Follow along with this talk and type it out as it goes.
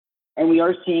And we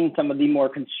are seeing some of the more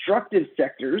constructive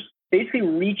sectors basically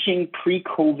reaching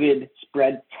pre-COVID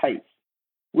spread tights,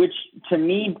 which to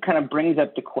me kind of brings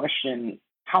up the question,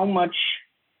 how much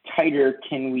tighter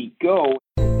can we go?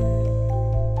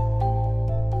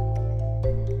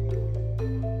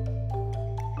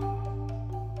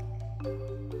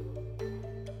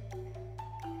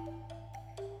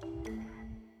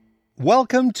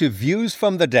 Welcome to Views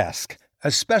from the Desk,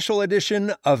 a special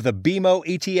edition of the BMO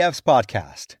ETFs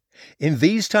podcast. In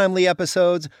these timely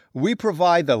episodes, we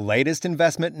provide the latest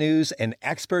investment news and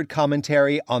expert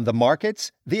commentary on the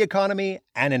markets, the economy,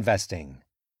 and investing.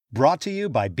 Brought to you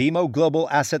by BMO Global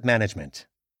Asset Management.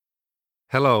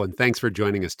 Hello, and thanks for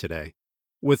joining us today.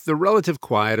 With the relative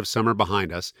quiet of summer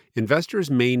behind us,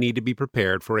 investors may need to be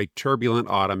prepared for a turbulent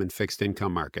autumn in fixed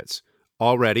income markets.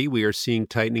 Already, we are seeing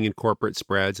tightening in corporate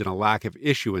spreads and a lack of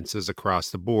issuances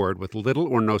across the board, with little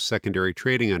or no secondary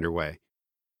trading underway.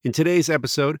 In today's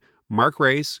episode, Mark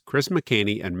Reyes, Chris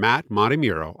McKaney, and Matt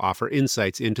Montemuro offer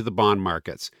insights into the bond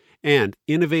markets and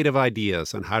innovative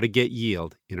ideas on how to get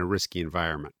yield in a risky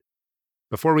environment.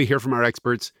 Before we hear from our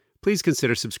experts, please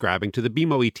consider subscribing to the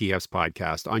BMO ETFs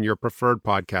podcast on your preferred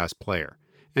podcast player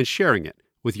and sharing it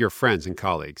with your friends and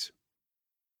colleagues.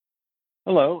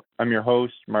 Hello, I'm your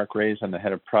host, Mark Reyes. I'm the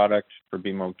head of product for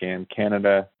BMO GAM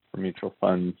Canada for mutual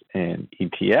funds and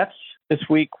ETFs. This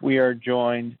week, we are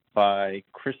joined by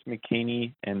Chris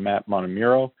McKaney and Matt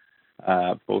Montemuro,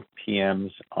 both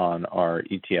PMs on our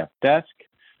ETF desk.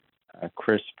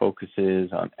 Chris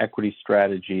focuses on equity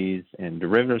strategies and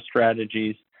derivative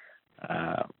strategies,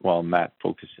 while Matt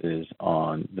focuses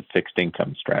on the fixed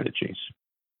income strategies.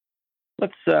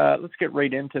 Let's get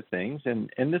right into things. And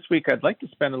this week, I'd like to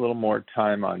spend a little more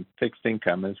time on fixed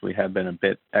income, as we have been a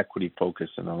bit equity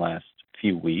focused in the last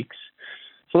few weeks.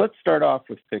 So let's start off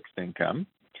with fixed income,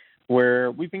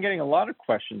 where we've been getting a lot of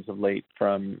questions of late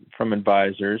from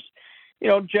advisors,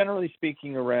 generally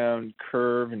speaking around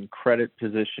curve and credit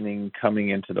positioning coming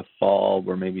into the fall,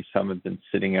 where maybe some have been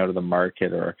sitting out of the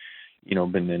market or,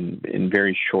 been in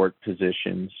very short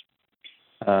positions.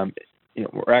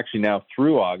 We're actually now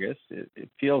through August. It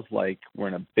feels like we're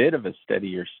in a bit of a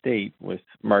steadier state, with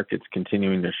markets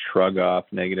continuing to shrug off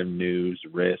negative news,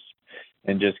 risk,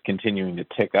 and just continuing to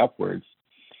tick upwards.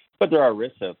 But there are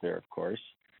risks out there, of course.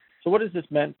 So what has this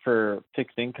meant for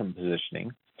fixed income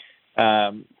positioning?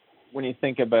 When you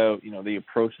think about, the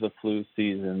approach of the flu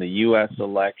season, the U.S.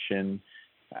 election,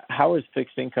 how has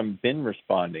fixed income been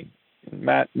responding? And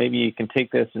Matt, maybe you can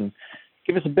take this and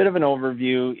give us a bit of an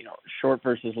overview, short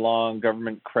versus long,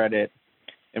 government credit,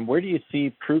 and where do you see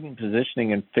prudent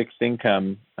positioning in fixed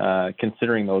income,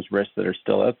 considering those risks that are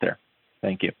still out there?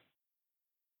 Thank you.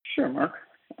 Sure, Mark.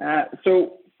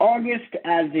 So August,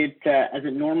 as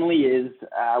it normally is,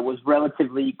 was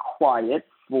relatively quiet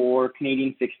for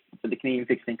the Canadian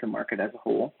fixed income market as a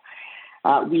whole.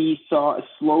 We saw a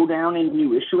slowdown in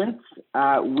new issuance,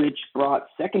 which brought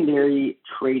secondary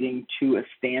trading to a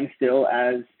standstill,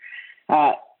 as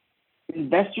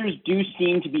investors do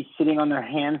seem to be sitting on their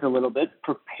hands a little bit,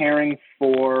 preparing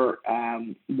for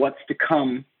what's to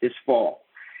come this fall.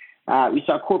 We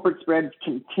saw corporate spreads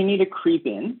continue to creep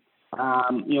in.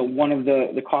 One of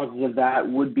the causes of that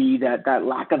would be that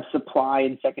lack of supply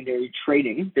in secondary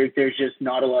trading. There's just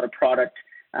not a lot of product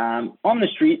on the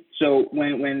street. So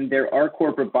when there are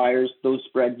corporate buyers, those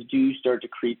spreads do start to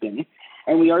creep in.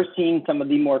 And we are seeing some of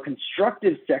the more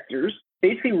constructive sectors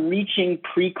basically reaching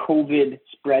pre-COVID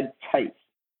spread tights,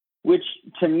 which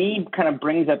to me kind of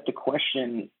brings up the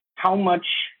question, how much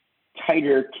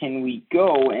tighter can we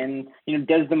go? And,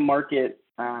 does the market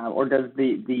or does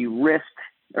the risk,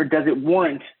 or does it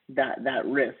warrant that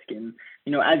risk? And,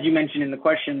 as you mentioned in the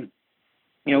question,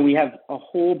 we have a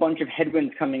whole bunch of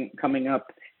headwinds coming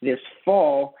up this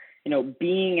fall,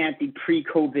 being at the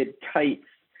pre-COVID tights,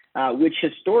 which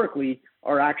historically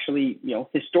are actually,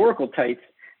 historical tights,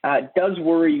 does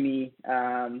worry me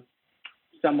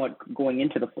somewhat going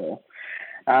into the fall.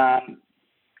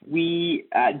 We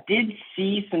did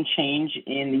see some change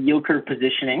in the yield curve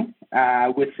positioning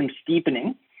with some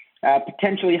steepening,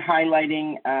 potentially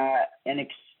highlighting an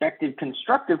expected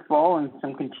constructive fall and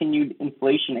some continued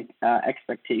inflation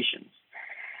expectations.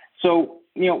 So,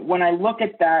 when I look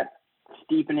at that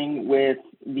steepening with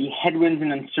the headwinds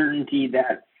and uncertainty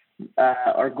that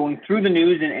are going through the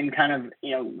news and kind of,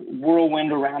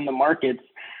 whirlwind around the markets,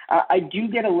 I do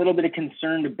get a little bit of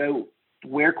concerned about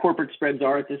where corporate spreads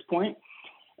are at this point.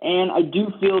 And I do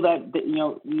feel that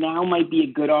now might be a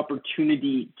good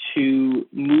opportunity to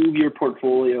move your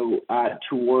portfolio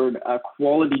toward a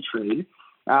quality trade,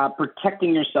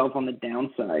 protecting yourself on the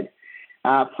downside.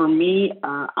 For me,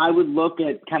 I would look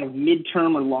at kind of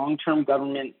midterm or long-term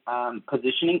government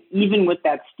positioning, even with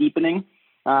that steepening.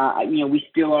 We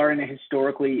still are in a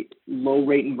historically low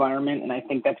rate environment, and I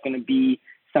think that's going to be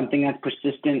something that's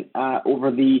persistent over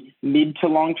the mid to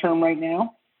long term right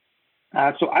now.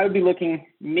 So I would be looking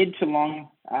mid to long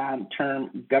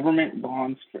term government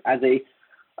bonds as a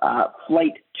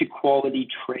flight to quality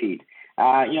trade.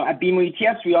 At BMO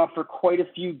ETFs, we offer quite a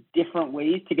few different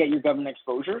ways to get your government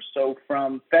exposure. So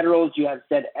from federals, you have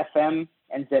ZFM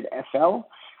and ZFL.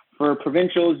 For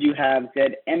provincials, you have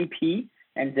ZMP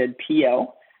and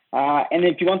ZPL. And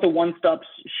if you want the one-stop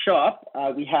shop,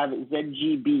 we have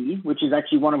ZGB, which is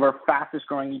actually one of our fastest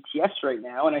growing ETFs right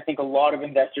now. And I think a lot of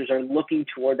investors are looking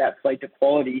toward that flight to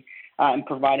quality and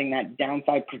providing that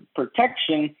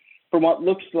protection for what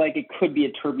looks like it could be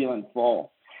a turbulent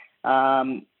fall.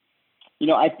 I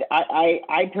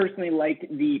personally like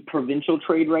the provincial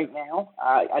trade right now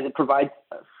as it provides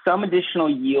some additional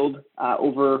yield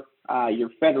over your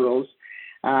federals.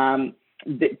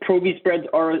 The Pro-V spreads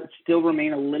still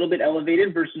remain a little bit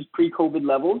elevated versus pre-COVID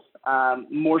levels,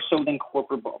 more so than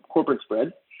corporate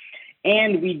spreads.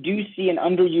 And we do see an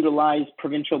underutilized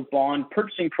provincial bond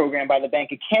purchasing program by the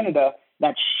Bank of Canada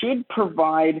that should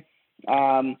provide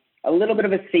a little bit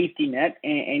of a safety net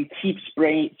and keep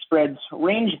spreads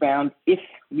range bound if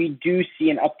we do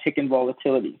see an uptick in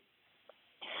volatility.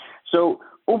 So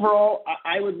overall,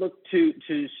 I would look to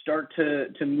start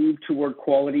to move toward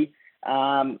quality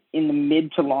in the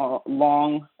mid to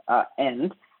long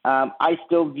end. I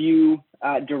still view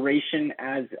duration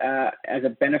as a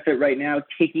benefit right now,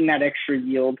 taking that extra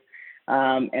yield.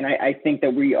 And I think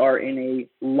that we are in a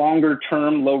longer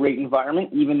term low rate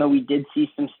environment, even though we did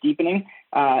see some steepening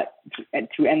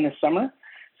to end the summer.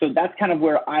 So that's kind of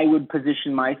where I would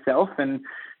position myself. And,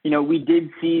 we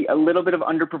did see a little bit of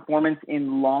underperformance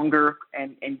in longer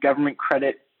and government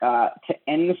credit to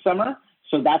end the summer.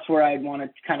 So that's where I'd want to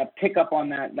kind of pick up on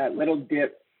that little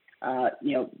dip,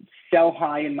 sell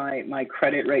high in my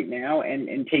credit right now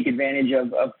and take advantage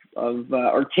of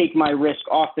or take my risk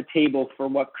off the table for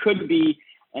what could be,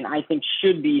 and I think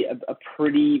should be a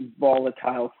pretty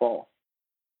volatile fall.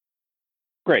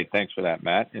 Great. Thanks for that,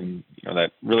 Matt. And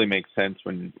that really makes sense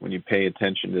when you pay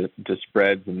attention to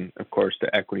spreads and, of course,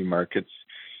 to equity markets,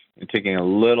 and taking a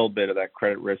little bit of that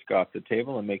credit risk off the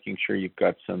table and making sure you've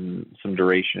got some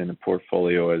duration in the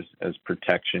portfolio as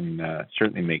protection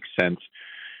certainly makes sense,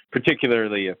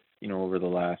 particularly if, over the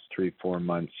last 3-4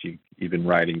 months, you've been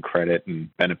riding credit and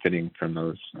benefiting from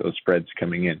those spreads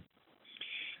coming in.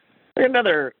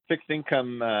 Another fixed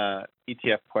income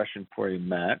ETF question for you,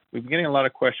 Matt. We've been getting a lot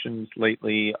of questions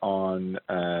lately on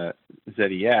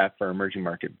ZEF, our emerging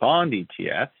market bond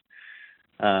ETF.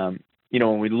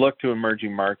 When we look to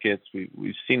emerging markets,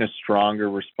 we've seen a stronger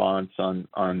response on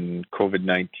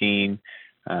COVID-19.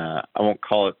 I won't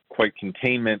call it quite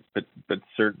containment, but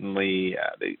certainly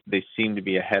they seem to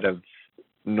be ahead of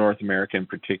North America in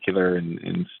particular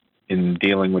in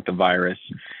dealing with the virus.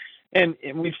 And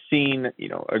we've seen,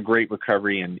 a great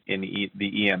recovery in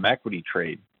the EM equity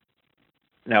trade.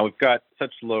 Now, we've got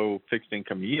such low fixed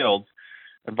income yields.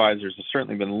 Advisors have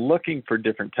certainly been looking for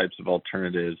different types of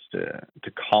alternatives to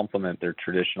complement their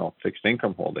traditional fixed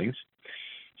income holdings.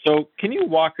 So can you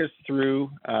walk us through,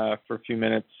 for a few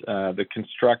minutes, the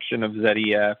construction of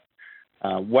ZEF,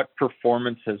 what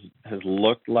performance has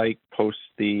looked like post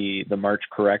the March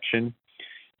correction?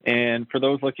 And for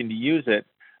those looking to use it,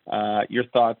 your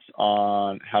thoughts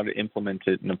on how to implement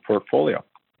it in a portfolio.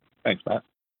 Thanks, Matt.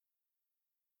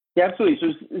 Yeah, absolutely.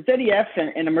 So ZEF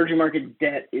and emerging market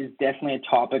debt is definitely a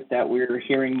topic that we're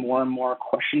hearing more and more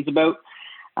questions about.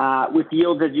 With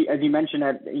yields, as you mentioned,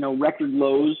 at record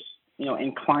lows,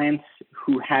 and clients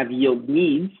who have yield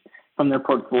needs from their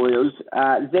portfolios,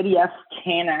 ZEF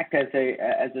can act as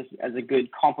a good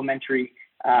complementary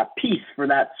piece for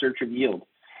that search of yield.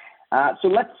 So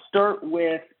let's start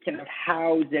with kind of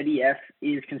how ZEF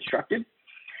is constructed.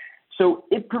 So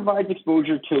it provides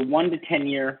exposure to 1 to 10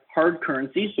 year hard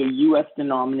currency, so U.S.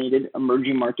 denominated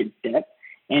emerging market debt,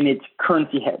 and it's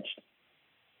currency hedged.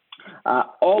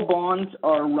 All bonds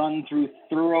are run through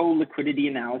thorough liquidity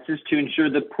analysis to ensure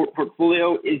the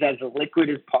portfolio is as liquid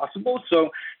as possible.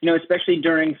 So, especially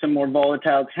during some more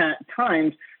volatile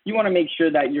times, you want to make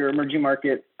sure that your emerging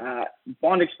market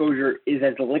bond exposure is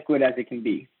as liquid as it can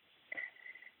be.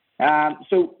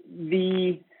 So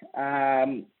the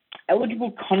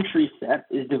eligible country set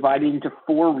is divided into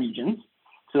 4 regions.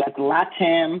 So that's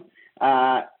LATAM,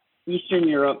 Eastern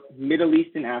Europe, Middle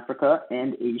East and Africa,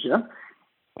 and Asia.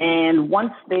 And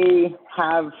once they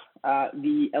have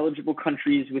the eligible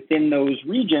countries within those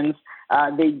regions,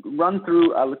 they run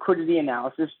through a liquidity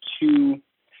analysis to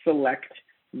select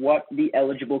what the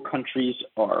eligible countries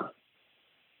are.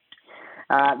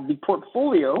 The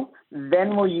portfolio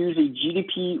then will use a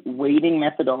GDP weighting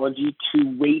methodology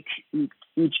to weight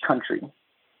each country.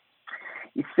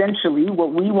 Essentially,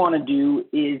 what we want to do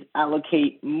is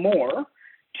allocate more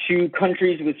to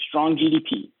countries with strong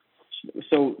GDP.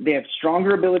 So they have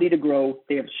stronger ability to grow,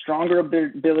 they have stronger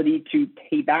ability to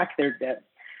pay back their debt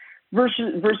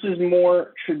versus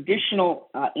more traditional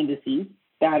indices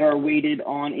that are weighted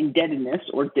on indebtedness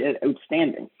or debt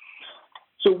outstanding.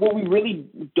 So what we really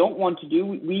don't want to do,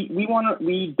 we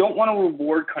don't want to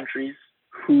reward countries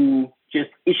who just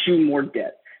issue more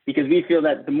debt, because we feel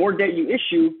that the more debt you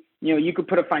issue, you could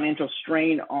put a financial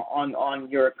strain on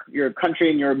your country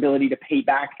and your ability to pay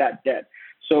back that debt.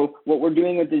 So what we're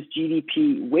doing with this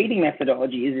GDP weighting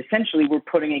methodology is essentially we're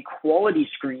putting a quality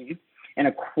screen and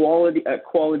a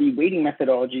quality weighting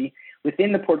methodology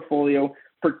within the portfolio,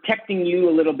 protecting you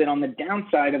a little bit on the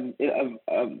downside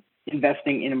of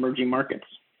investing in emerging markets.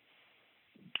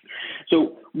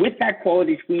 So with that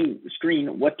quality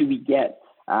screen, what do we get?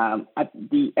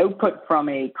 The output from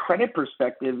a credit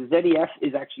perspective, ZEF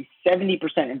is actually 70%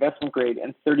 investment grade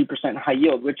and 30% high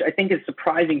yield, which I think is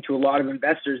surprising to a lot of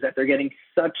investors that they're getting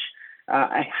such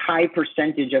a high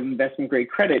percentage of investment grade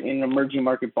credit in an emerging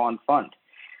market bond fund.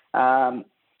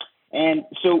 And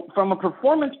so from a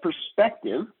performance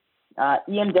perspective,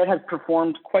 EM debt has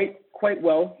performed quite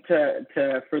well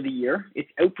for the year. It's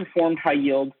outperformed high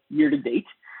yield year to date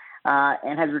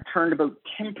and has returned about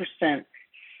 10%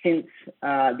 since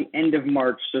the end of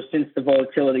March, so since the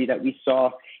volatility that we saw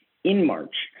in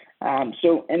March.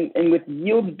 And with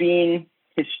yield being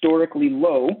historically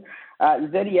low,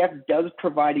 ZEF does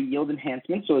provide a yield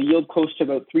enhancement, so a yield close to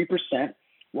about 3%,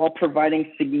 while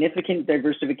providing significant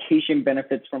diversification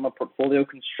benefits from a portfolio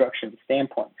construction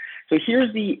standpoint. So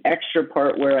here's the extra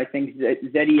part where I think that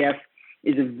ZEF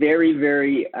is a very,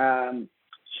 very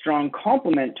strong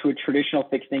complement to a traditional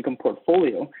fixed income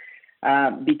portfolio,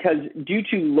 because due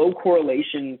to low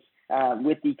correlations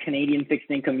with the Canadian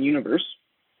fixed income universe,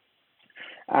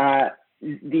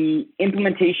 the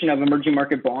implementation of emerging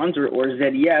market bonds or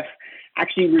ZEF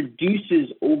actually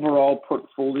reduces overall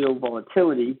portfolio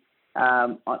volatility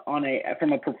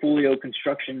from a portfolio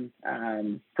construction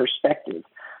perspective.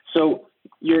 So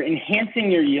you're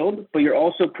enhancing your yield, but you're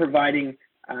also providing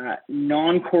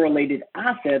non-correlated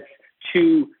assets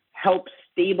to help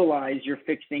stabilize your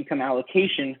fixed income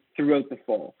allocation throughout the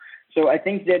fall. So I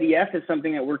think ZEF is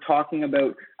something that we're talking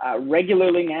about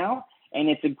regularly now, and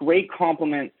it's a great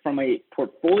complement from a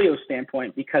portfolio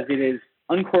standpoint because it is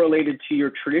uncorrelated to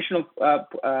your traditional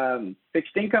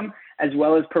fixed income, as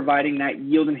well as providing that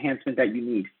yield enhancement that you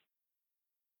need.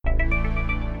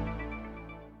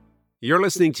 You're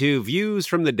listening to Views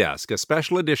from the Desk, a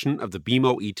special edition of the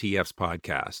BMO ETFs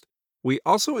podcast. We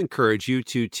also encourage you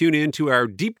to tune in to our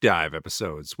deep dive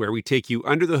episodes where we take you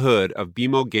under the hood of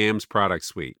BMO GAM's product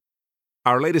suite.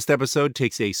 Our latest episode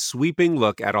takes a sweeping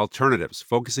look at alternatives,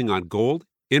 focusing on gold,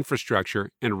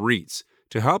 infrastructure, and REITs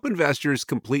to help investors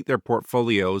complete their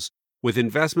portfolios with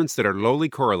investments that are lowly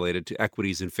correlated to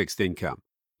equities and fixed income.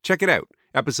 Check it out,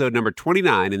 episode number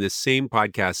 29 in this same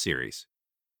podcast series.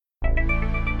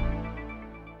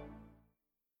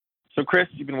 So, Chris,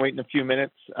 you've been waiting a few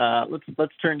minutes.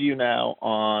 Let's turn to you now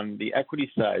on the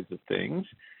equity sides of things.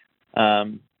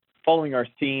 Following our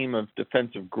theme of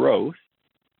defensive growth,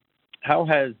 how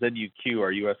has ZUQ,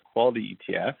 our U.S. quality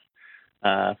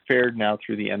ETF, fared now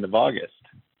through the end of August?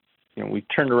 We've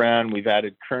turned around, we've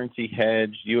added currency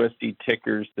hedge, USD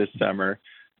tickers this summer.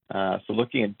 So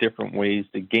looking at different ways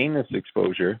to gain this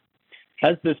exposure,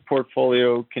 has this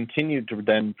portfolio continued to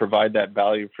then provide that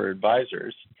value for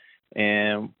advisors?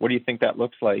 And what do you think that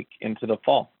looks like into the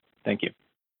fall? Thank you.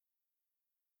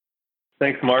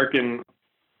 Thanks, Mark. And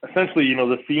essentially,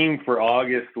 the theme for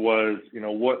August was,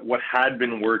 what had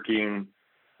been working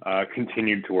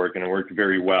continued to work, and it worked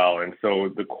very well. And so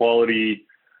the quality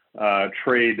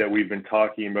trade that we've been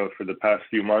talking about for the past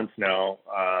few months now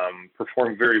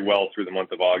performed very well through the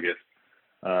month of August.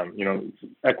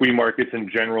 Equity markets in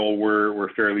general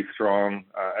were fairly strong.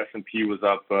 S&P was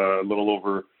up a little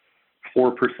over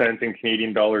 4% in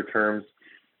Canadian dollar terms,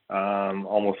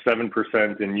 almost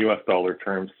 7% in US dollar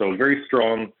terms. So very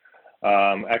strong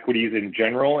equities in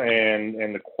general,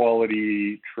 and the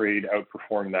quality trade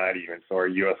outperformed that even. So our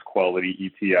US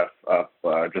quality ETF up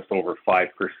just over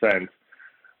 5%.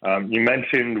 You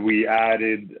mentioned we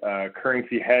added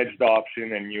currency hedged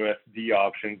option and USD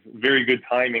options. Very good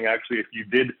timing, actually, if you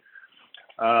did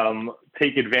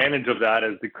take advantage of that,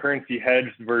 as the currency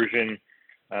hedged version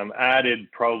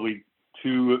added probably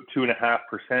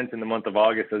 2.5% in the month of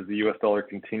August as the U.S. dollar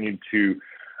continued to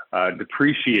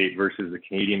depreciate versus the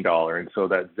Canadian dollar. And so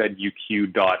that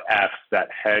ZUQ.F, that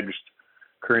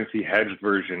currency hedged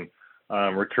version,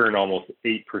 returned almost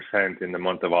 8% in the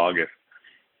month of August.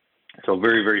 So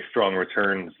very, very strong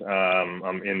returns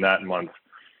in that month.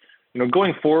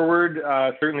 Going forward,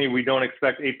 certainly we don't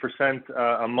expect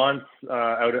 8% a month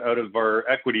out of our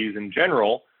equities in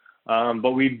general,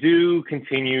 but we do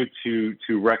continue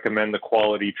to recommend the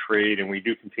quality trade, and we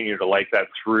do continue to like that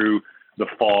through the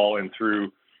fall and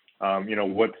through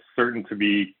what's certain to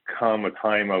become a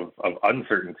time of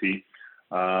uncertainty.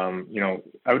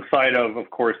 Outside of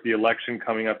course, the election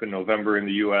coming up in November in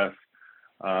the U.S.,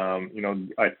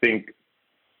 I think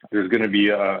there's going to be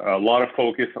a lot of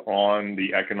focus on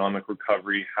the economic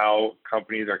recovery, how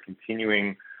companies are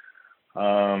continuing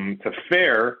to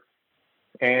fare,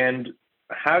 and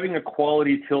having a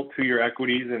quality tilt to your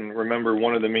equities. And remember,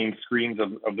 one of the main screens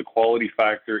of the quality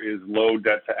factor is low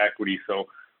debt to equity, so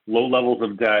low levels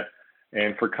of debt.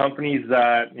 And for companies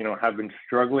that have been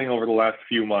struggling over the last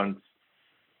few months,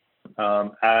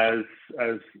 as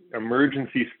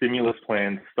emergency stimulus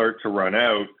plans start to run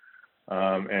out,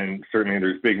 and certainly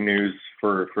there's big news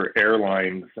for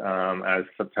airlines as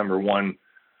September 1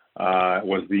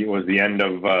 was the end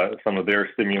of some of their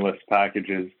stimulus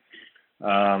packages.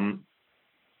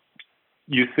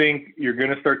 You think you're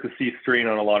going to start to see strain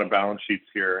on a lot of balance sheets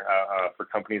here for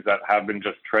companies that have been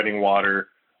just treading water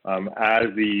as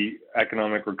the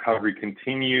economic recovery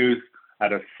continues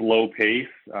at a slow pace.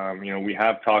 We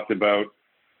have talked about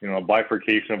a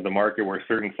bifurcation of the market where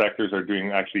certain sectors are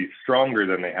doing actually stronger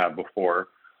than they have before.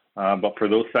 But for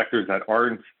those sectors that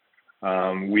aren't,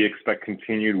 we expect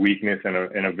continued weakness and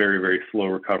a very, very slow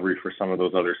recovery for some of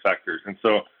those other sectors. And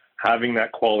so having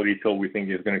that quality tilt, we think,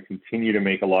 is going to continue to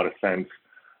make a lot of sense,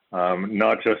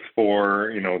 not just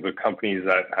for the companies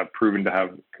that have proven to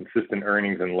have consistent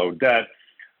earnings and low debt,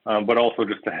 but also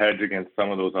just to hedge against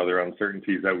some of those other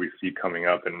uncertainties that we see coming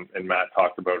up. And Matt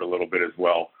talked about a little bit as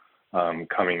well,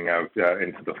 coming out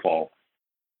into the fall.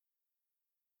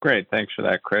 Great, thanks for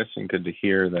that, Chris, and good to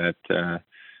hear that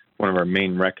one of our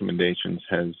main recommendations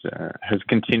has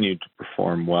continued to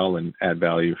perform well and add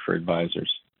value for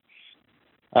advisors.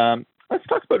 Let's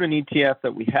talk about an ETF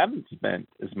that we haven't spent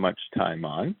as much time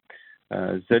on,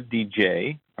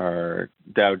 ZDJ, our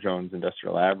Dow Jones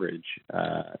Industrial Average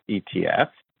ETF,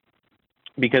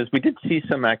 because we did see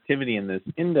some activity in this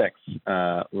index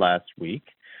last week.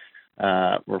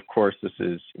 Where, of course, this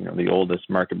is the oldest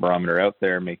market barometer out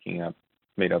there,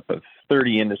 made up of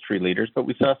 30 industry leaders, but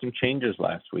we saw some changes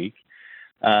last week.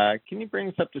 Can you bring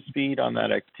us up to speed on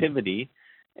that activity?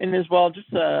 And as well,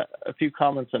 just a few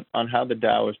comments on how the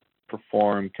Dow has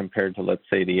performed compared to, let's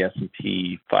say, the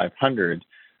S&P 500,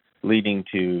 leading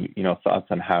to thoughts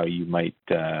on how you might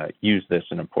use this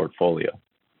in a portfolio.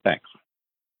 Thanks.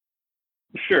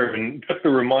 Sure, and just a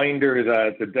reminder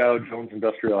that the Dow Jones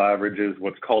Industrial Average is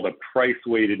what's called a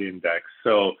price-weighted index.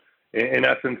 So in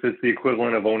essence, it's the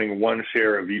equivalent of owning one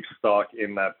share of each stock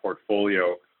in that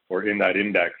portfolio or in that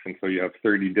index. And so you have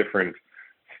 30 different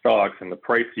stocks, and the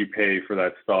price you pay for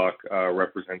that stock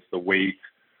represents the weight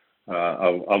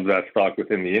of that stock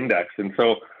within the index. And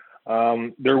so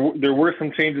there were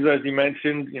some changes, as you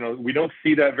mentioned. We don't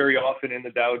see that very often in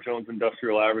the Dow Jones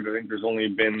Industrial Average. I think there's only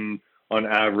been, on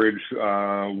average,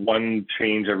 one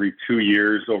change every 2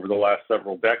 years over the last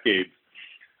several decades.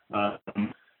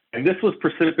 And this was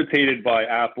precipitated by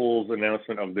Apple's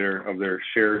announcement of their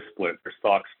share split, their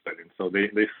stock split. And so they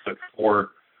split 4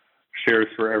 shares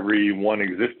for every one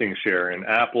existing share. And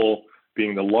Apple,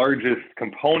 being the largest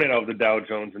component of the Dow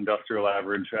Jones Industrial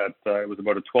Average at it was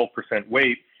about a 12%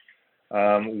 weight.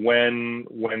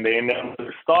 When they announced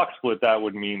their stock split, that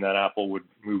would mean that Apple would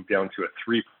move down to a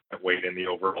 3% weight in the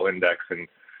overall index, and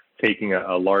taking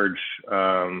a large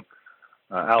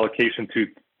allocation to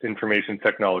information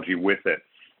technology with it.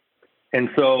 And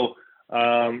so,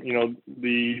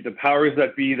 the powers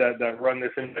that be that run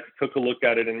this index took a look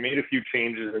at it and made a few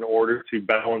changes in order to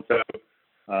balance out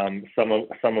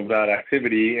some of that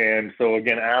activity. And so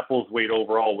again, Apple's weight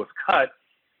overall was cut.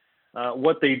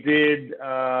 What they did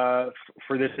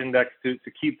for this index to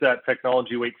keep that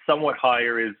technology weight somewhat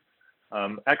higher is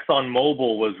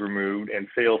ExxonMobil was removed and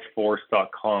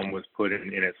Salesforce.com was put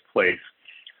in its place.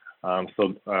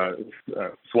 So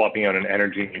swapping out an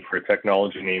energy name for a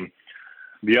technology name.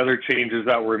 The other changes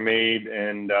that were made,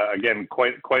 and again,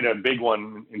 quite a big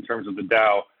one in terms of the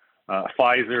Dow,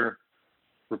 Pfizer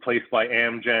replaced by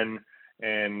Amgen,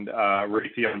 and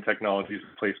Raytheon Technologies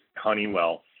replaced by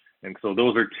Honeywell. And so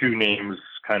those are 2 names,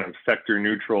 kind of sector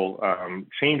neutral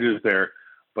changes there.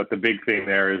 But the big thing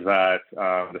there is that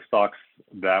the stocks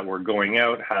that were going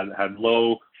out had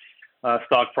low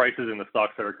stock prices, and the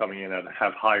stocks that are coming in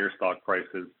have higher stock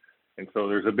prices. And so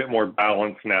there's a bit more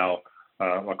balance now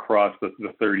across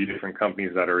the 30 different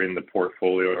companies that are in the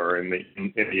portfolio or in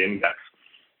the index.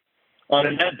 On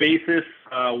a net basis,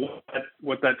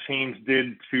 what that change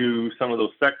did to some of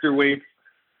those sector weights,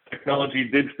 technology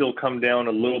did still come down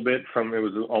a little bit it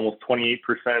was almost 28%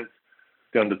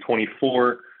 down to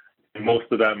 24%. And most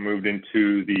of that moved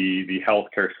into the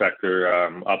healthcare sector,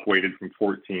 upweighted from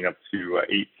 14 up to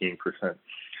 18%.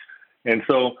 And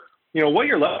so, what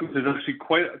you're left with is actually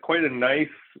quite a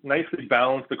nicely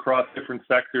balanced across different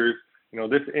sectors.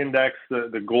 This index,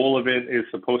 the goal of it is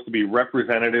supposed to be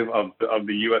representative of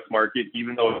the U.S. market,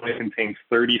 even though it contains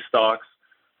 30 stocks.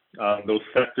 Those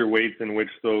sector weights in which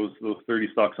those 30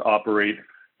 stocks operate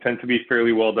tend to be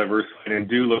fairly well diversified and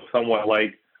do look somewhat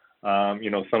like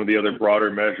some of the other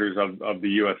broader measures of the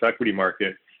U.S. equity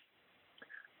market.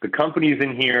 The companies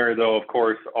in here, though, of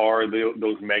course, are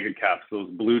those mega caps, those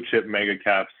blue chip mega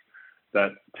caps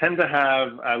that tend to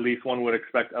have, at least one would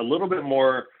expect, a little bit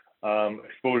more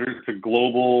exposure to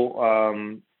global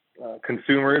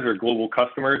consumers or global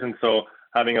customers. And so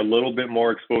having a little bit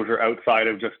more exposure outside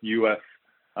of just U.S.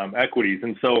 Equities.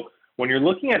 And so when you're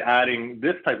looking at adding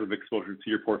this type of exposure to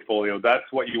your portfolio, that's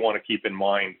what you want to keep in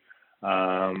mind.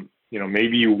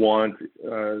 Maybe you want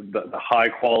the high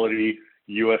quality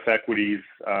U.S. equities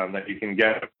that you can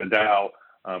get at the Dow,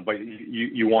 but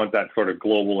you want that sort of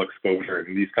global exposure.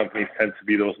 And these companies tend to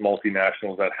be those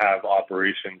multinationals that have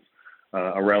operations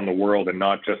around the world and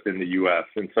not just in the U.S.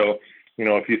 And so,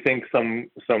 if you think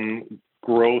some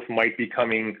growth might be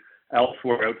coming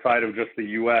elsewhere outside of just the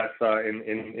U.S.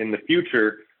 In the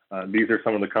future, these are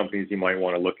some of the companies you might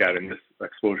want to look at, and this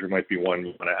exposure might be one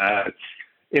you want to add.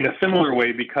 In a similar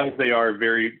way, because they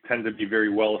tend to be very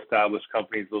well-established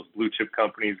companies, those blue chip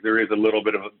companies, there is a little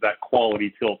bit of that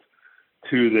quality tilt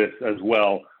to this as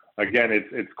well. Again,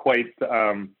 it's quite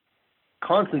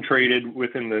concentrated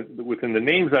within the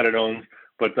names that it owns,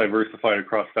 but diversified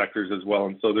across sectors as well.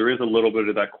 And so there is a little bit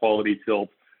of that quality tilt.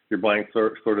 You're buying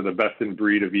sort of the best in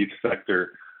breed of each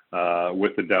sector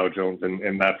with the Dow Jones,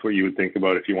 and that's what you would think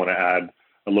about if you want to add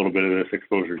a little bit of this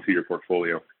exposure to your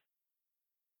portfolio.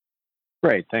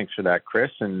 Great, thanks for that,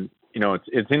 Chris. And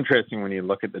it's interesting when you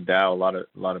look at the Dow. A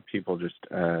lot of people just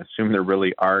assume there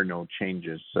really are no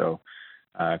changes. So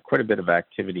quite a bit of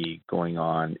activity going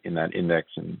on in that index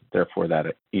and therefore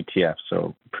that ETF.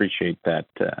 So appreciate that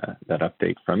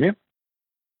update from you.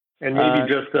 And maybe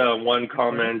just one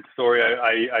comment. Sorry,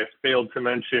 I failed to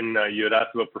mention you had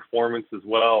asked about performance as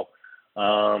well.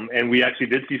 And we actually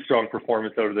did see strong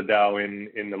performance out of the Dow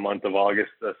in the month of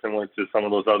August, similar to some of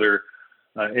those other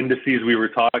indices we were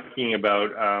talking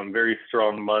about. Very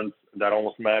strong months that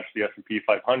almost matched the S&P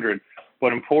 500.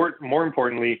 But more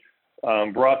importantly,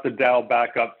 brought the Dow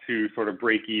back up to sort of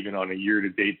break even on a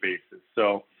year-to-date basis.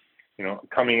 So,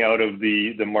 coming out of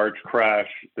the March crash,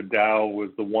 the Dow was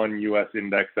the one U.S.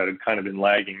 index that had kind of been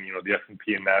lagging. The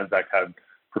S&P and NASDAQ had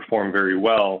performed very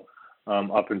well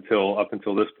up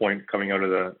until this point, coming out of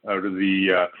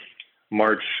the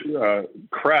March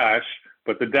crash.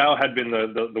 But the Dow had been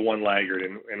the one laggard,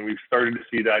 and we've started to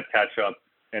see that catch up.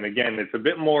 And again, it's a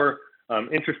bit more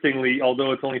interestingly,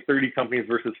 although it's only 30 companies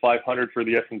versus 500 for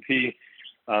the S&P,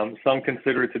 some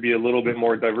consider it to be a little bit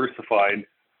more diversified.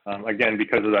 Again,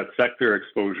 because of that sector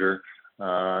exposure,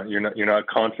 you're not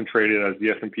concentrated as the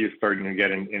S&P is starting to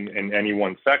get in any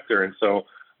one sector, and so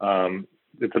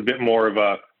it's a bit more of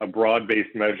a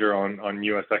broad-based measure on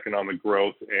U.S. economic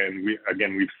growth. And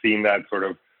we've seen that sort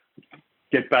of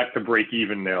get back to break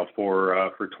even now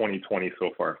for 2020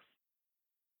 so far.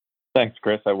 Thanks,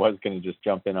 Chris. I was going to just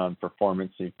jump in on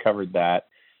performance. You've covered that.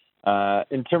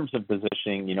 In terms of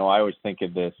positioning, I always think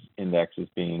of this index as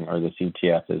being, or this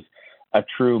ETF as a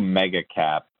true mega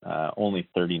cap, only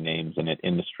 30 names in it,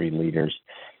 industry leaders.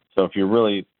 So if you're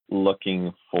really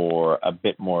looking for a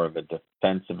bit more of a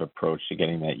defensive approach to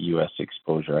getting that U.S.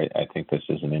 exposure, I think this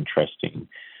is an interesting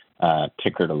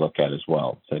ticker to look at as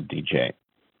well, said DJ.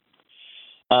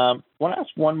 I want to ask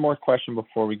one more question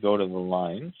before we go to the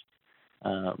lines.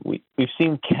 We've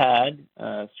seen CAD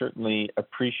certainly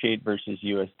appreciate versus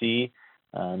USD,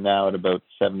 now at about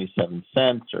 77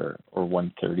 cents or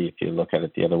 130 if you look at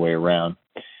it the other way around.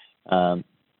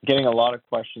 Getting a lot of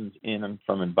questions in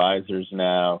from advisors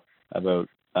now about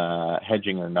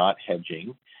hedging or not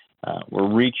hedging. We're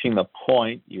reaching the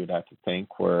point, you would have to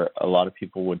think, where a lot of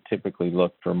people would typically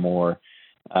look for more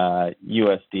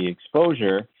USD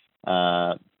exposure.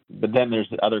 But then there's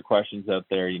other questions out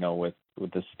there,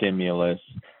 with the stimulus,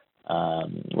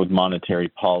 with monetary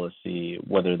policy,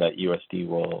 whether that USD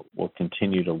will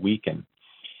continue to weaken.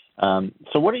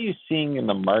 So what are you seeing in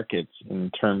the markets in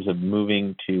terms of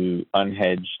moving to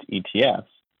unhedged ETFs,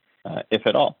 if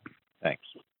at all? Thanks.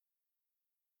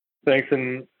 Thanks,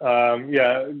 and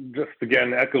just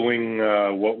again echoing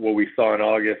what we saw in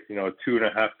August. A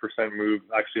 2.5% move,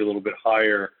 actually a little bit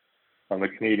higher on the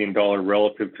Canadian dollar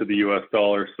relative to the U.S.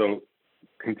 dollar. So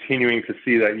continuing to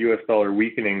see that U.S. dollar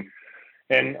weakening,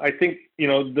 and I think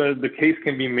the case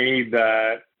can be made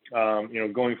that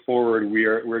going forward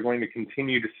we're going to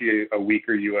continue to see a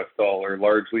weaker U.S. dollar,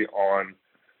 largely on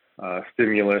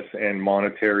stimulus and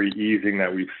monetary easing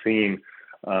that we've seen.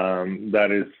 That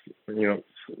is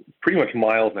pretty much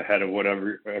miles ahead of what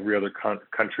every other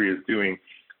country is doing,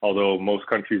 although most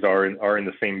countries are in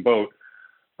the same boat.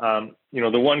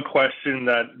 The one question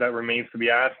that remains to be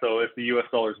asked, though, if the U.S.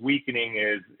 dollar is weakening,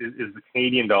 is the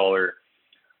Canadian dollar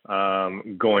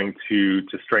going to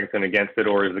strengthen against it,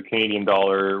 or is the Canadian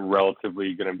dollar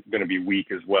relatively going to be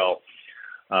weak as well?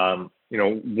 One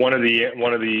of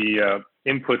the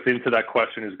inputs into that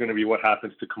question is going to be what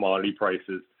happens to commodity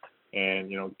prices.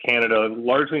 And Canada,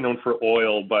 largely known for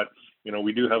oil, but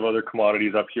we do have other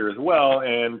commodities up here as well.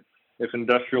 And if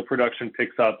industrial production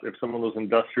picks up, if some of those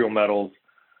industrial metals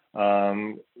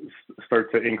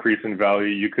start to increase in value,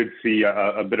 you could see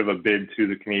a bit of a bid to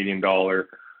the Canadian dollar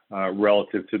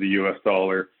relative to the U.S.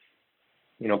 dollar.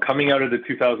 Coming out of the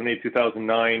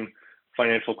 2008-2009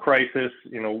 financial crisis,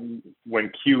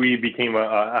 when QE became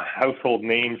a household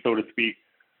name, so to speak,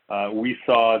 we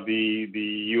saw the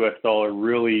U.S. dollar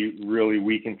really, really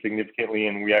weaken significantly,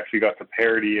 and we actually got to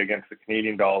parity against the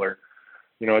Canadian dollar.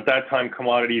 At that time,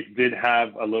 commodities did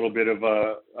have a little bit of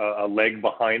a leg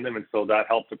behind them, and so that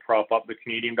helped to prop up the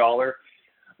Canadian dollar.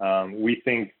 We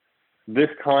think this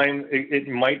time it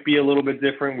might be a little bit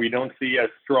different. We don't see as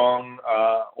strong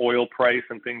oil price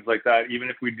and things like that. Even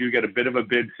if we do get a bit of a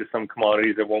bid to some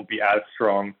commodities, it won't be as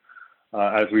strong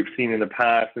as we've seen in the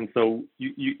past. And so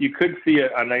you could see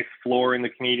a nice floor in the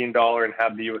Canadian dollar and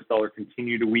have the U.S. dollar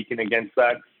continue to weaken against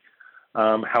that.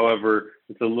 However,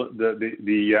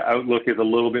 the outlook is a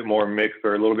little bit more mixed,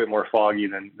 or a little bit more foggy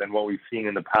than what we've seen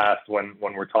in the past when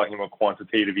we're talking about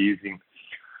quantitative easing.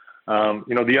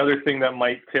 The other thing that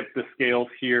might tip the scales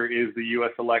here is the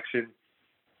U.S. election.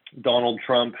 Donald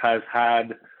Trump has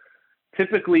had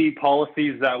typically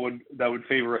policies that would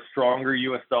favor a stronger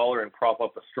U.S. dollar and prop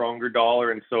up a stronger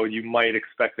dollar, and so you might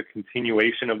expect a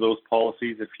continuation of those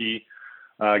policies if he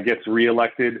gets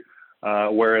reelected.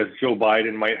 Whereas Joe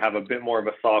Biden might have a bit more of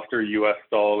a softer U.S.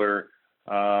 dollar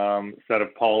set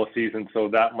of policies, and so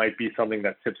that might be something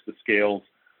that tips the scales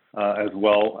as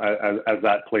well as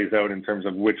that plays out in terms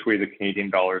of which way the Canadian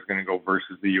dollar is going to go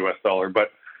versus the U.S. dollar.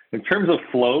 But in terms of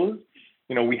flows,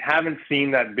 we haven't seen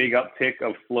that big uptick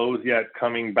of flows yet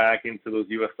coming back into those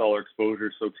U.S. dollar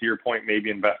exposures. So to your point, maybe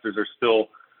investors are still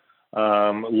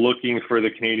looking for the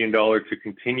Canadian dollar to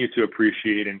continue to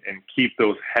appreciate and keep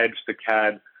those hedged to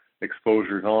CAD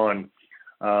exposures on.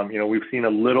 We've seen a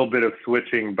little bit of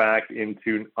switching back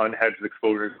into unhedged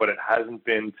exposures, but it hasn't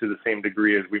been to the same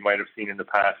degree as we might have seen in the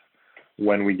past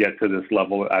when we get to this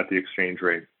level at the exchange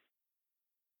rate.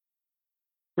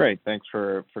 Great. Thanks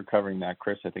for covering that,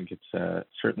 Chris. I think it's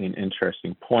certainly an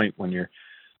interesting point when you're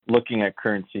looking at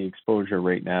currency exposure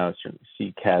right now. Certainly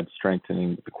see CAD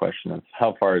strengthening. The question of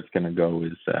how far it's going to go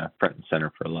is front and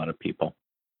center for a lot of people.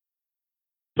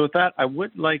 So with that, I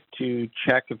would like to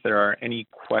check if there are any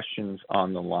questions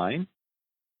on the line.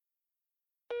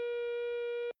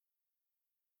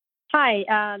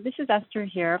 Hi, this is Esther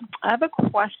here. I have a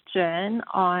question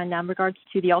on regards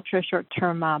to the ultra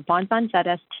short-term bond funds at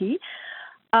ST.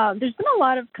 There's been a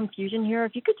lot of confusion here.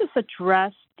 If you could just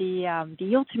address the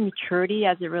yield to maturity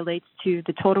as it relates to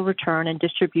the total return and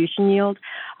distribution yield,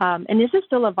 and is this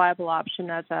still a viable option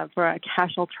for a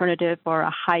cash alternative or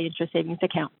a high interest savings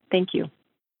account? Thank you.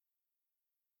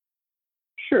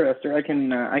 Sure, Esther, I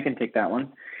can take that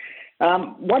one.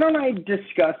 Why don't I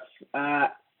discuss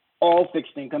all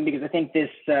fixed income, because I think this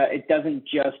it doesn't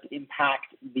just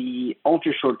impact the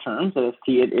ultra short terms of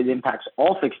ST, it impacts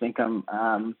all fixed income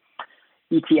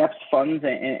ETFs, funds,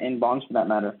 and bonds for that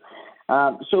matter.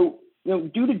 So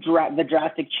due to the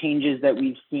drastic changes that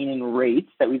we've seen in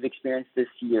rates that we've experienced this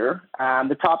year,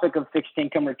 the topic of fixed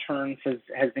income returns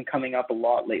has been coming up a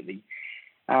lot lately.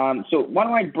 So why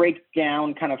don't I break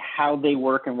down kind of how they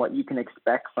work and what you can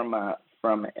expect from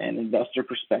an investor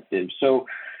perspective. So,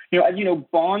 as you know,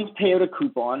 bonds pay out a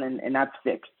coupon, and that's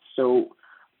fixed. So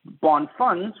bond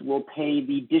funds will pay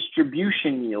the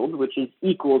distribution yield, which is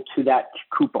equal to that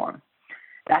coupon.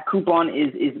 That coupon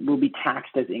will be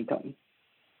taxed as income.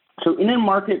 So in a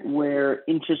market where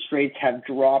interest rates have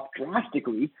dropped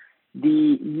drastically,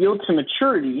 the yield to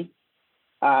maturity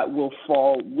will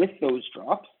fall with those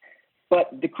drops, but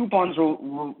the coupons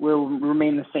will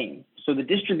remain the same. So the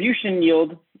distribution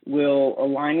yield will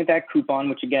align with that coupon,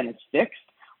 which again is fixed,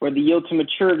 where the yield to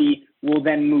maturity will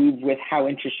then move with how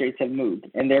interest rates have moved,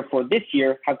 and therefore this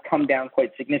year have come down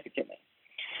quite significantly.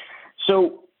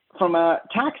 So from a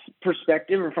tax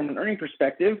perspective or from an earning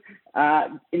perspective,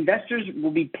 investors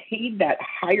will be paid that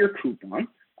higher coupon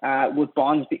with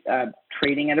bonds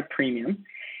trading at a premium.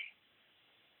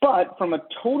 But from a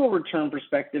total return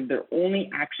perspective, they're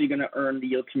only actually going to earn the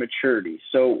yield to maturity.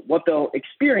 So what they'll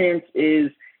experience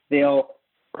is they'll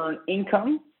earn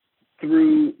income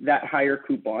through that higher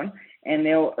coupon, and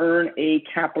they'll earn a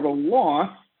capital loss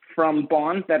from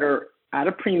bonds that are at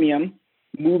a premium,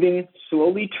 moving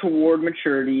slowly toward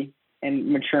maturity and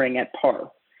maturing at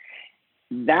par.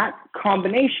 That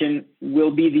combination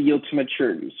will be the yield to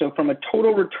maturity. So from a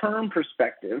total return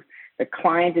perspective, the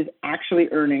client is actually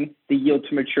earning the yield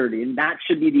to maturity, and that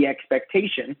should be the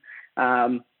expectation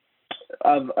of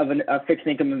a fixed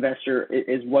income investor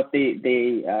is what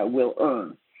they will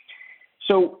earn.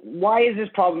 So why is this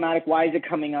problematic? Why is it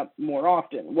coming up more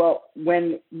often? Well,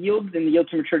 when yields and the yield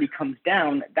to maturity comes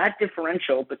down, that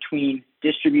differential between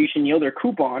distribution yield or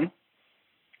coupon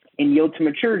and yield to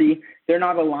maturity, they're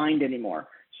not aligned anymore.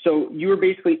 So you're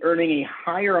basically earning a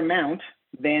higher amount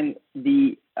than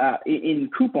the in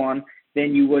coupon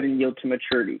than you would in yield to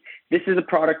maturity. This is a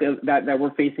product that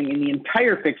we're facing in the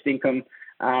entire fixed income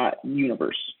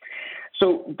universe.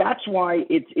 So that's why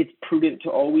it's prudent to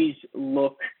always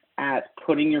look at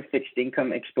putting your fixed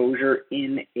income exposure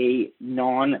in a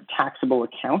non-taxable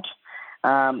account,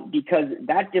 because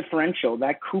that differential,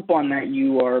 that coupon that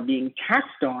you are being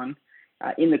taxed on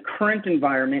in the current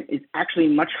environment is actually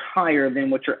much higher than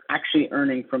what you're actually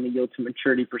earning from a yield to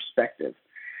maturity perspective.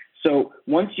 So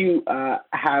once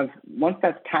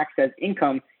that's taxed as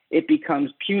income, it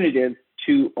becomes punitive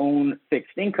to own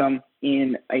fixed income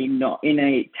in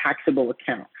a taxable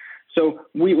account. So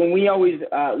when we always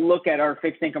look at our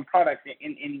fixed income product,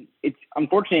 and it's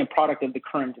unfortunately a product of the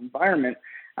current environment,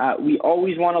 we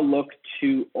always want to look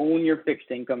to own your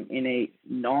fixed income in a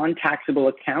non-taxable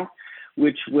account,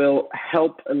 which will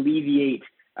help alleviate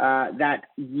that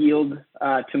yield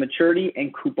to maturity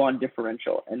and coupon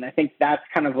differential. And I think that's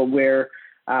kind of where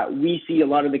we see a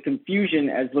lot of the confusion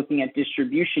as looking at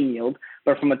distribution yield.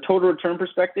 But from a total return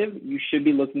perspective, you should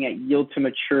be looking at yield to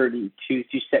maturity to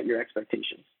set your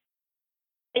expectations.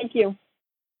 Thank you.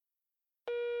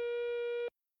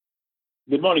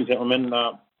 Good morning, gentlemen.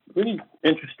 Really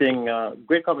interesting,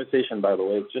 great conversation, by the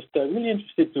way. Just really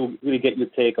interested to really get your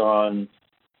take on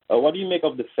what do you make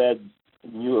of the Fed's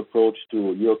new approach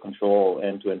to yield control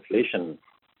and to inflation?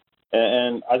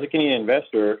 And as a Canadian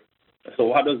investor, so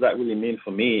what does that really mean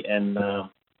for me? And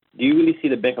do you really see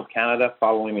the Bank of Canada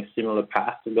following a similar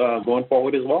path going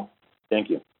forward as well? Thank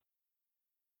you.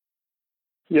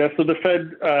 Yeah, so the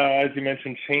Fed, as you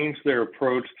mentioned, changed their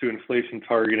approach to inflation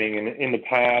targeting. And in the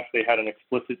past, they had an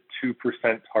explicit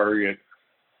 2% target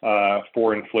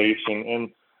for inflation. And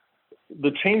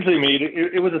the change they made,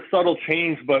 it was a subtle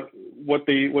change, but what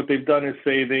they've done is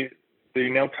say they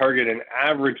now target an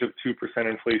average of 2%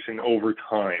 inflation over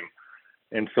time.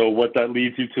 And so what that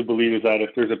leads you to believe is that if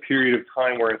there's a period of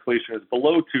time where inflation is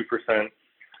below 2%,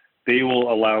 they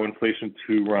will allow inflation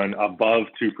to run above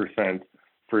 2%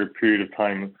 for a period of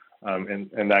time,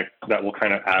 and that will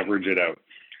kind of average it out.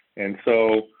 And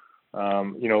so,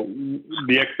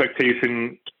 the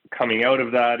expectation coming out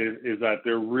of that is that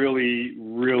they're really,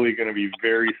 really going to be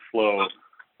very slow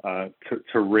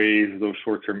to raise those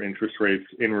short-term interest rates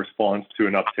in response to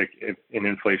an uptick in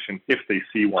inflation if they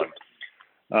see one.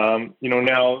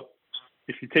 Now,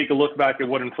 if you take a look back at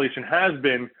what inflation has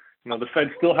been, the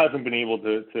Fed still hasn't been able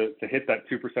to hit that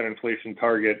 2% inflation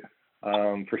target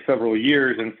for several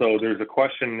years, and so there's a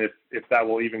question if that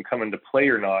will even come into play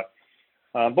or not.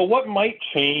 But what might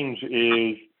change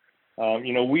is,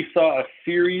 we saw a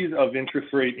series of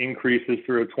interest rate increases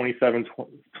through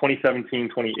 2017,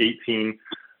 2018.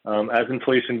 As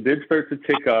inflation did start to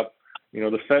tick up,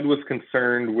 the Fed was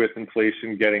concerned with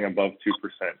inflation getting above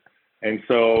 2%. And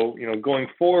so, going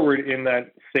forward in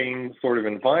that same sort of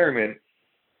environment,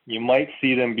 you might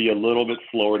see them be a little bit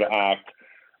slower to act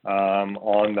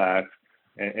on that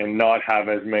and not have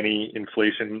as many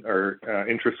inflation or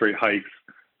interest rate hikes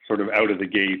sort of out of the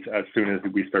gate as soon as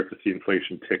we start to see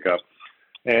inflation tick up.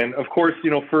 And of course,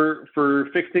 for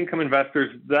fixed income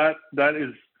investors, that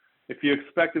is, if you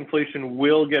expect inflation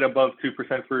will get above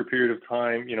 2% for a period of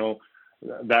time,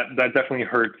 that definitely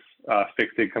hurts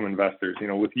fixed income investors.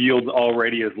 With yields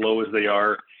already as low as they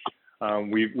are,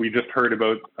 we just heard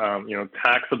about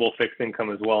taxable fixed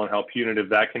income as well and how punitive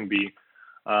that can be.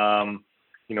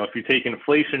 If you take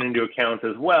inflation into account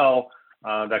as well,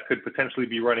 that could potentially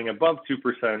be running above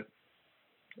 2%.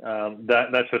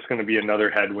 That's just going to be another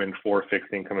headwind for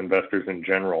fixed income investors in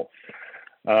general.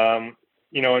 And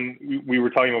we were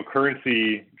talking about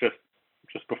currency just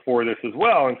before this as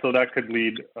well, and so that could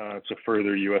lead to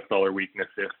further U.S. dollar weakness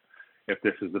if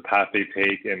this is the path they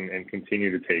take and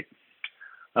continue to take.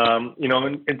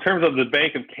 In terms of the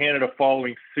Bank of Canada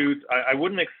following suit, I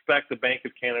wouldn't expect the Bank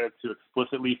of Canada to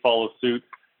explicitly follow suit.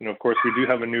 Of course, we do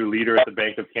have a new leader at the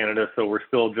Bank of Canada, so we're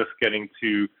still just getting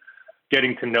to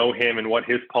know him and what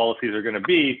his policies are going to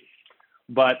be.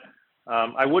 But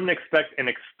I wouldn't expect an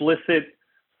explicit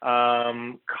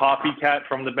copycat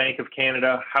from the Bank of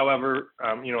Canada. However,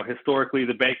 historically,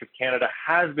 the Bank of Canada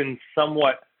has been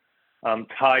somewhat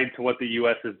tied to what the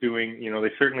U.S. is doing.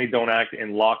 They certainly don't act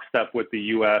in lockstep with the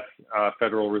U.S.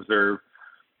 Federal Reserve,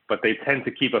 but they tend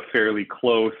to keep a fairly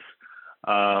close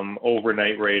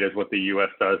overnight rate as what the U.S.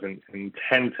 does and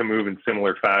tend to move in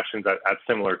similar fashions at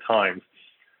similar times.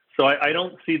 So I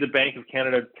don't see the Bank of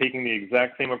Canada taking the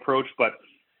exact same approach, but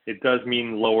it does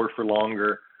mean lower for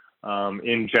longer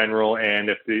in general. And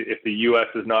if the U.S.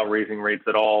 is not raising rates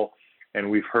at all, and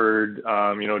we've heard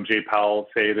Jay Powell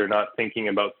say they're not thinking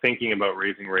about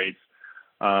raising rates,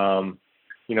 in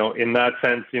that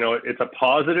sense, it's a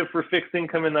positive for fixed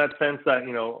income in that sense that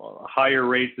higher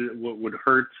rates would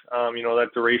hurt that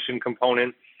duration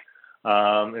component,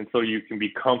 and so you can be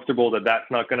comfortable that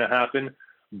that's not going to happen.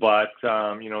 But,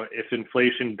 if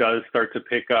inflation does start to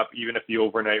pick up, even if the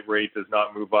overnight rate does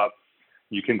not move up,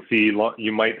 you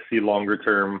might see longer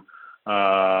term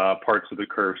parts of the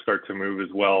curve start to move as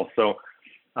well. So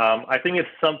I think it's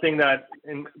something that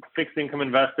in fixed income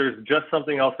investors, just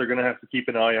something else they're going to have to keep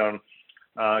an eye on.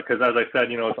 Because as I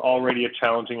said, it's already a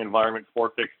challenging environment for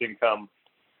fixed income.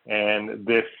 And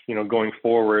this, going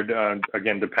forward,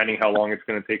 again, depending how long it's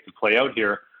going to take to play out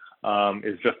here,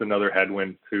 is just another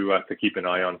headwind to keep an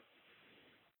eye on.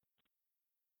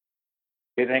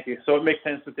 Okay, thank you. So it makes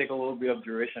sense to take a little bit of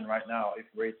duration right now if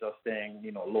rates are staying,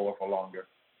 lower for longer.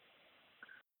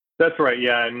 That's right.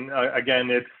 Yeah, and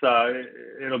again,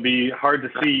 it'll be hard to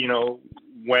see,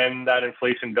 when that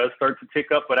inflation does start to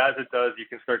tick up. But as it does,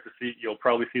 you'll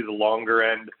probably see the longer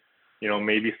end,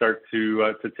 maybe start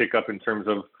to tick up in terms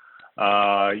of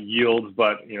yields,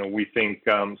 but we think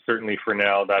certainly for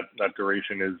now that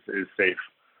duration is safe.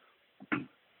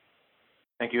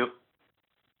 Thank you.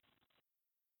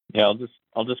 Yeah,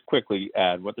 I'll just quickly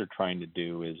add what they're trying to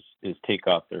do is take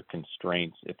off their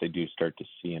constraints if they do start to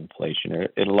see inflation.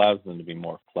 It allows them to be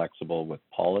more flexible with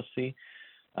policy,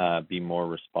 be more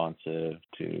responsive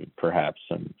to perhaps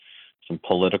some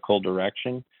political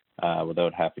direction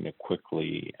without having to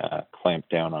quickly clamp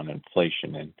down on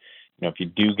inflation. And if you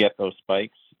do get those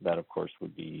spikes, that of course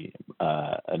would be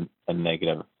a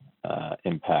negative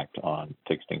impact on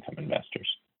fixed income investors.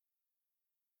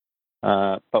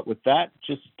 But with that,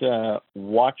 just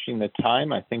watching the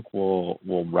time, I think we'll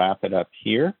wrap it up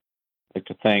here. I'd like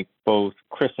to thank both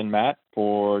Chris and Matt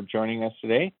for joining us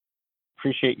today.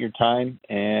 Appreciate your time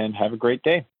and have a great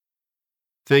day.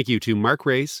 Thank you to Mark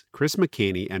Race, Chris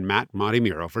McKaney, and Matt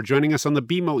Montemuro for joining us on the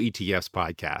BMO ETFs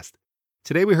podcast.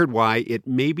 Today we heard why it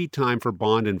may be time for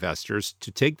bond investors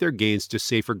to take their gains to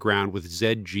safer ground with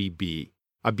ZGB,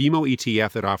 a BMO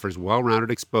ETF that offers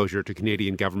well-rounded exposure to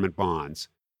Canadian government bonds.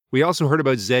 We also heard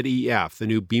about ZEF, the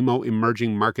new BMO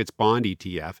Emerging Markets Bond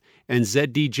ETF, and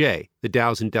ZDJ, the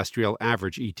Dow's Industrial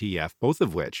Average ETF, both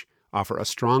of which offer a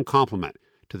strong complement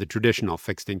to the traditional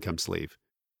fixed income sleeve.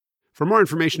 For more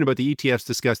information about the ETFs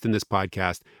discussed in this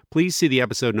podcast, please see the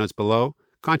episode notes below,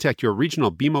 contact your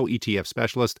regional BMO ETF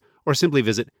specialist, or simply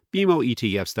visit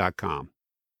bmoetfs.com.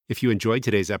 If you enjoyed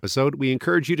today's episode, we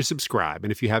encourage you to subscribe,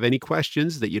 and if you have any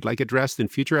questions that you'd like addressed in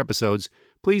future episodes,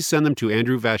 please send them to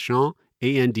Andrew Vachon,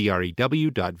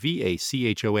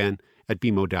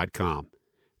 andrew.vachon@bmo.com.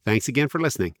 Thanks again for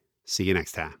listening. See you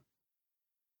next time.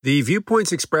 The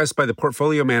viewpoints expressed by the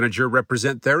portfolio manager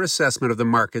represent their assessment of the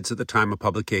markets at the time of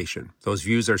publication. Those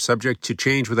views are subject to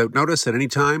change without notice at any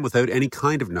time without any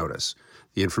kind of notice.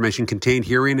 The information contained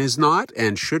herein is not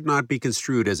and should not be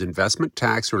construed as investment,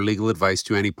 tax, or legal advice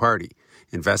to any party.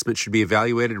 Investment should be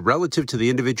evaluated relative to the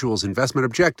individual's investment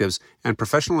objectives, and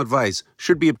professional advice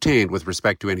should be obtained with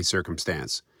respect to any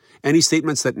circumstance. Any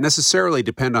statements that necessarily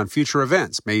depend on future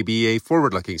events may be a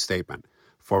forward-looking statement.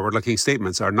 Forward-looking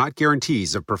statements are not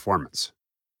guarantees of performance.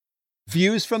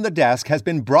 Views from the Desk has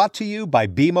been brought to you by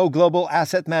BMO Global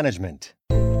Asset Management.